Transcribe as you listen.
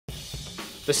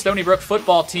The Stony Brook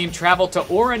football team traveled to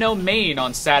Orono, Maine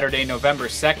on Saturday, November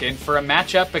 2nd for a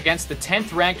matchup against the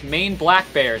 10th-ranked Maine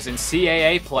Black Bears in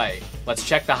CAA play. Let's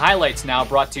check the highlights now,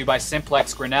 brought to you by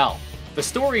Simplex Grinnell. The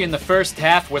story in the first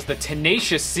half was the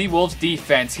tenacious Seawolves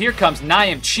defense. Here comes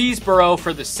Naim Cheeseborough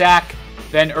for the sack.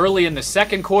 Then early in the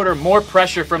second quarter, more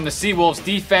pressure from the Seawolves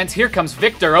defense. Here comes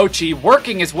Victor Ochi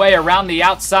working his way around the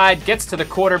outside, gets to the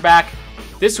quarterback.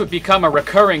 This would become a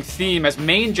recurring theme as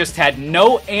Maine just had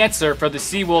no answer for the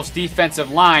Seawolves defensive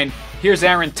line. Here's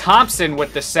Aaron Thompson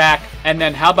with the sack, and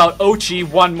then how about Ochi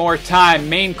one more time?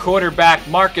 Maine quarterback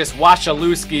Marcus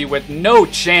Wasilewski with no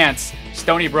chance.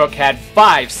 Stony Brook had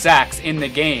 5 sacks in the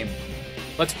game.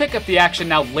 Let's pick up the action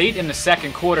now late in the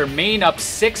second quarter. Maine up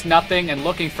 6-0 and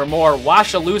looking for more.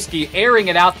 Wasilewski airing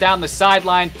it out down the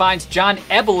sideline, finds John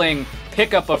Ebeling.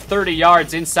 Pickup of 30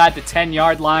 yards inside the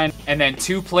 10-yard line. And then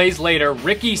 2 plays later,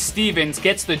 Ricky Stevens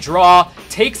gets the draw,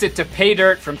 takes it to pay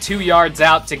dirt from 2 yards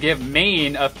out to give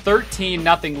Maine a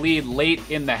 13-0 lead late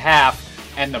in the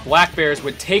half. And the Black Bears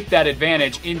would take that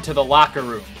advantage into the locker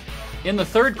room. In the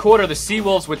third quarter, the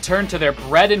Seawolves would turn to their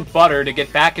bread and butter to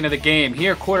get back into the game.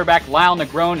 Here, quarterback Lyle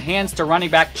Negron hands to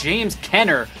running back James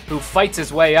Kenner, who fights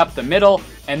his way up the middle.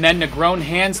 And then Negron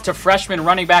hands to freshman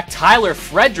running back Tyler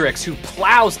Fredericks, who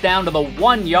plows down to the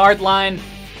 1-yard line.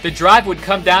 The drive would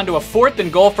come down to a 4th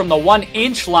and goal from the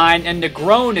 1-inch line, and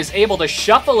Negron is able to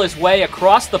shuffle his way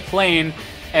across the plane.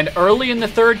 And early in the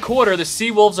third quarter, the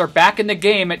Seawolves are back in the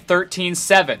game at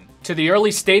 13-7. To the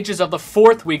early stages of the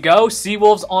fourth we go.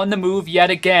 Seawolves on the move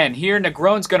yet again. Here,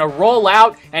 Negron's going to roll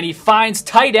out, and he finds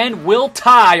tight end Will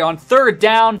Tye on 3rd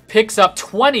down, picks up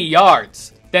 20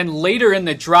 yards. Then later in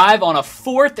the drive on a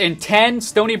 4th and 10,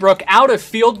 Stony Brook out of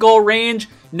field goal range.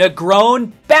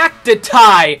 Negron back to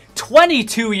Tye,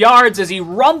 22 yards as he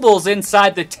rumbles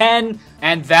inside the 10,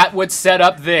 and that would set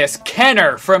up this.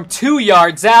 Kenner from 2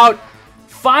 yards out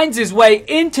finds his way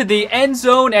into the end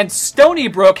zone, and Stony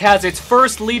Brook has its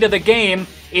first lead of the game.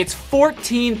 It's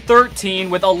 14-13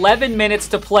 with 11 minutes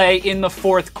to play in the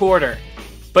fourth quarter.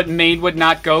 But Maine would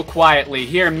not go quietly.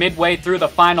 Here, midway through the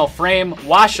final frame,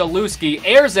 Wasilewski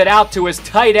airs it out to his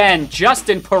tight end,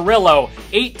 Justin Perillo,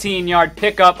 18-yard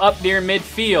pickup up near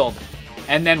midfield.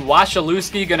 And then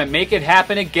Wasilewski gonna make it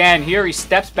happen again. Here he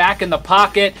steps back in the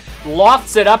pocket,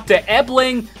 lofts it up to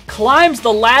Ebeling, climbs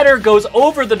the ladder, goes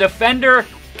over the defender,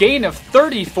 gain of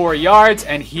 34 yards,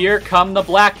 and here come the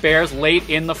Black Bears late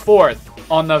in the fourth.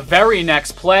 On the very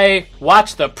next play,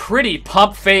 watch the pretty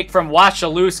pump fake from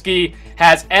Wasilewski,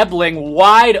 has Ebeling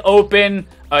wide open,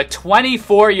 a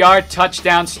 24-yard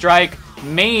touchdown strike.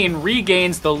 Maine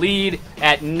regains the lead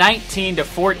at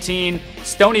 19-14.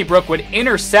 Stony Brook would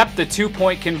intercept the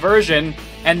 2-point conversion,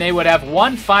 and they would have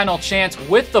one final chance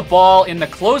with the ball in the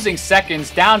closing seconds,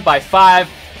 down by 5.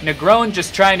 Negron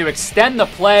just trying to extend the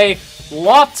play,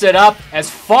 lofts it up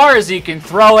as far as he can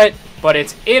throw it, but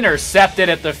it's intercepted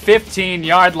at the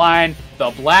 15-yard line.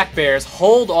 The Black Bears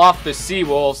hold off the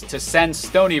Seawolves to send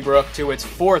Stony Brook to its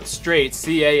 4th straight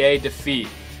CAA defeat.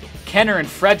 Kenner and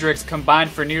Fredericks combined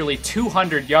for nearly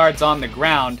 200 yards on the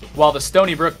ground, while the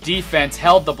Stony Brook defense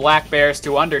held the Black Bears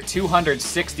to under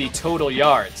 260 total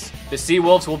yards. The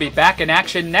Seawolves will be back in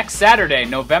action next Saturday,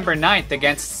 November 9th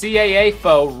against CAA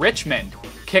foe Richmond.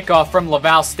 Kickoff from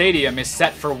Laval Stadium is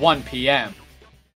set for 1 p.m.